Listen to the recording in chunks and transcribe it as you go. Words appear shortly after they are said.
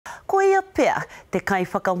ia pea te kai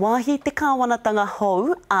whakawahi te kāwanatanga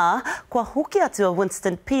hou a kua hoki atu a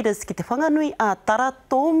Winston Peters ki te whanganui a tara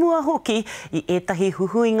tōmua hoki I etahi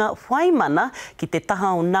huhuinga whaimana ki te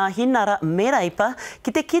taha o nā hinara mereipa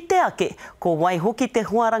ki te kite ake ko wai hoki te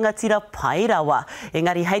huarangatira pairawa.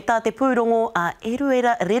 Engari hei tā te pūrongo a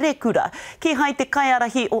Eruera Rerekura ki hai te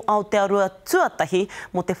kaiarahi o Aotearoa tuatahi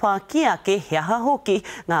mo te whāki ake he aha hoki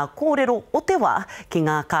ngā kōrero o te wā ki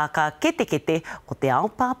ngā kākā kete o te ao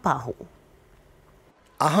pāpaho.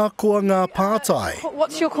 Aha koa ngā pātai.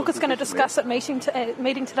 What's your caucus going to discuss at meeting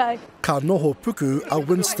today? Ka noho puku a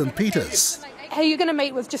Winston Peters. Are you going to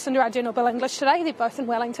meet with Jacinda Ardern or Bill English today? They're both in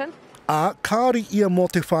Wellington. A kāri ia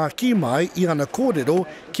mō te whāki mai I ana kōrero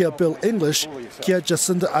kia Bill English kia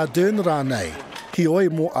Jacinda Ardern rānei. Ki oi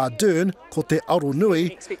mō Ardern ko te aro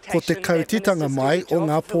nui, ko te kautitanga mai o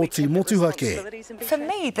ngā pōti motuhake. For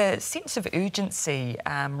me, the sense of urgency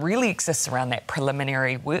really exists around that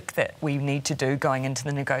preliminary work that we need to do going into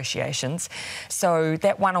the negotiations. So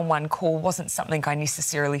that one-on-one call wasn't something I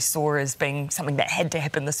necessarily saw as being something that had to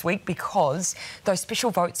happen this week because those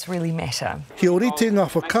special votes really matter. He orite ngā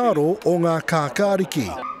whakaro o ngā kākāriki.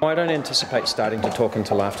 I don't anticipate starting to talk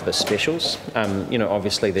until after the specials.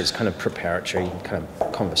 Obviously there's kind of preparatory kind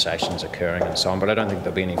of conversations occurring and so on, but I don't think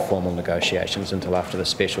there'll be any formal negotiations until after the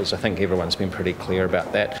specials. I think everyone's been pretty clear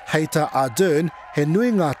about that. Hei tā Ardern, he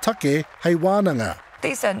nui ngā take hei wānanga.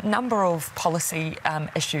 There's a number of policy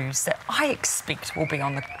issues that I expect will be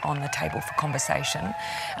on the table for conversation,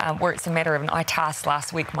 where it's a matter of, and I tasked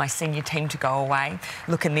last week my senior team to go away,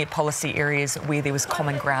 look in their policy areas where there was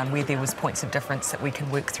common ground, where there was points of difference that we can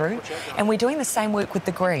work through. And we're doing the same work with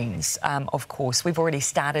the Greens, of course. We've already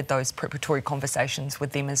started those preparatory conversations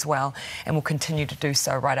with them as well, and we'll continue to do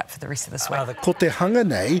so right up for the rest of this week. Ko te hanga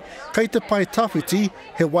nei, kei te pai tawhiti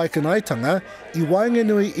he waikanaitanga I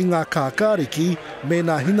waengenui I ngā kākāriki me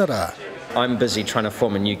nā hinara. I'm busy trying to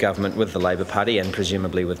form a new government with the Labour Party and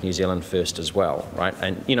presumably with New Zealand First as well, right?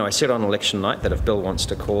 And, I said on election night that if Bill wants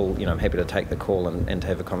to call, I'm happy to take the call and to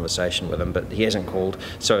have a conversation with him, but he hasn't called.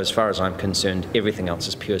 So as far as I'm concerned, everything else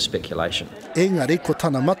is pure speculation. Engari ko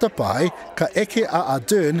tana matapai, ka eke a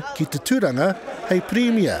Ardern ki te tūranga hei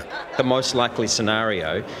Premier. The most likely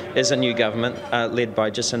scenario is a new government led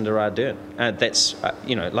by Jacinda Ardern. That's,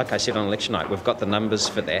 like I said on election night, we've got the numbers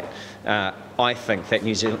for that. I think that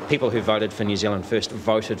people who voted for New Zealand First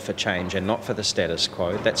voted for change and not for the status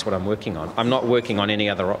quo. That's what I'm working on. I'm not working on any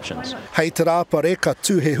other options. Hei te rāpare ka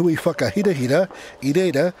tū he hui whakahirahira, I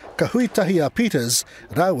reira ka huitahi a Peters,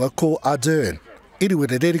 raua ko Ardern.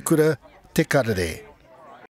 Eruera Rerekura, te Karere.